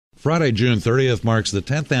Friday, June 30th marks the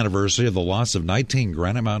 10th anniversary of the loss of 19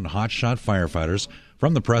 Granite Mountain hotshot firefighters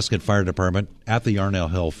from the Prescott Fire Department at the Yarnell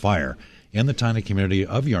Hill fire in the tiny community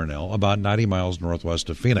of Yarnell, about 90 miles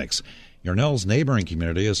northwest of Phoenix. Yarnell's neighboring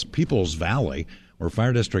community is Peeples Valley, where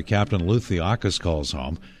Fire District Captain Lou Theokas calls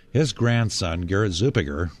home. His grandson, Garret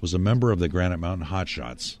Zuppiger, was a member of the Granite Mountain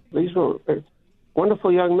Hotshots. These were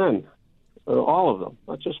wonderful young men, all of them,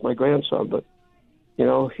 not just my grandson, but,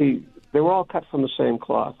 they were all cut from the same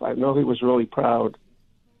cloth. I know he was really proud,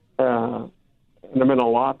 and it meant a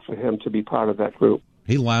lot for him to be part of that group.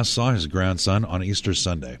 He last saw his grandson on Easter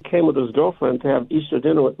Sunday. He came with his girlfriend to have Easter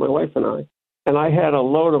dinner with my wife and I. And I had a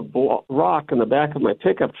load of rock in the back of my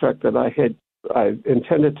pickup truck that I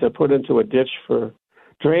intended to put into a ditch for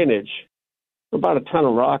drainage, about a ton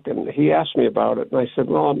of rock. And he asked me about it, and I said,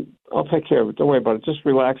 "Well, I'll take care of it. Don't worry about it. Just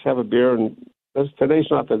relax, have a beer, and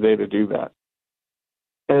today's not the day to do that."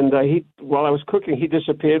 And while I was cooking, he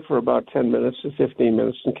disappeared for about 10 minutes to 15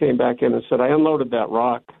 minutes and came back in and said, "I unloaded that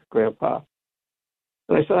rock, Grandpa."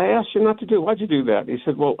 And I said, "I asked you not to do. Why'd you do that?" He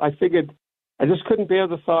said, "Well, I figured I just couldn't bear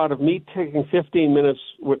the thought of me taking 15 minutes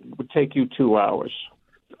would take you 2 hours."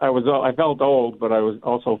 I felt old, but I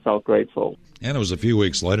also felt grateful. And it was a few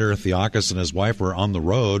weeks later, Theokas and his wife were on the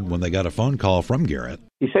road when they got a phone call from Garret.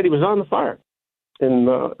 He said he was on the fire in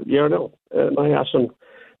Yarnell, and I asked him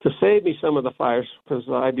to save me some of the fires because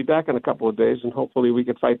I'd be back in a couple of days, and hopefully we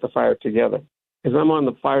could fight the fire together. Because I'm on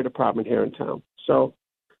the fire department here in town. So,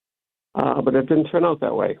 but it didn't turn out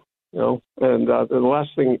that way, And one of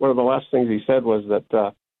the last things he said was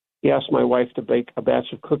that he asked my wife to bake a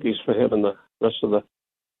batch of cookies for him and the rest of the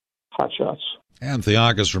hotshots. And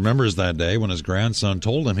Theokas remembers that day when his grandson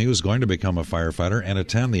told him he was going to become a firefighter and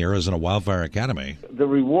attend the Arizona Wildfire Academy. The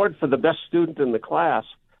reward for the best student in the class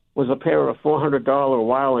was a pair of $400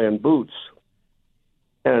 Wildland boots.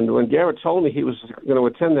 And when Garret told me he was going to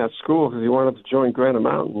attend that school because he wanted to join Granite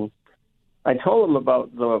Mountain, I told him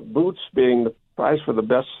about the boots being the prize for the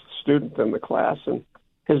best student in the class, and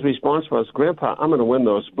his response was, "Grandpa, I'm going to win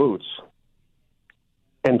those boots."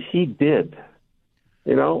 And he did.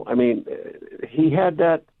 He had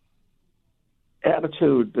that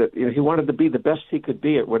attitude that he wanted to be the best he could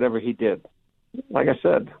be at whatever he did. Like I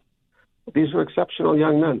said, these were exceptional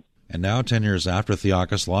young men. And now, 10 years after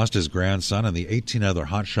Theokas lost his grandson and the 18 other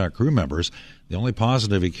hotshot crew members, the only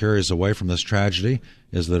positive he carries away from this tragedy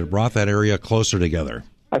is that it brought that area closer together.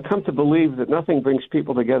 I've come to believe that nothing brings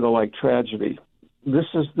people together like tragedy. This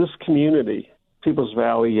community, Peeples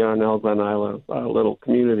Valley, Yarnell, Glen Island, a little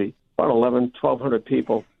community, about 1,200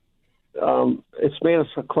 people. It's made us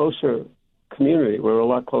a closer community. We're a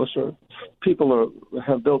lot closer. People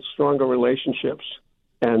have built stronger relationships.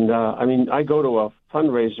 And, I go to a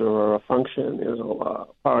fundraiser or a function, a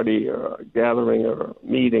party or a gathering or a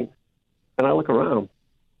meeting, and I look around,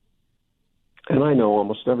 and I know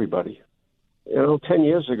almost everybody. 10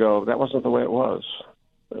 years ago, that wasn't the way it was.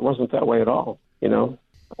 It wasn't that way at all,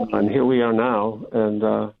 And here we are now, and,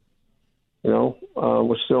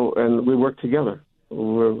 we're still, and we work together.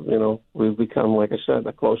 We've become, like I said,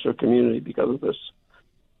 a closer community because of this.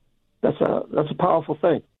 That's a powerful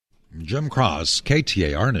thing. Jim Cross,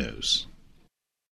 KTAR News.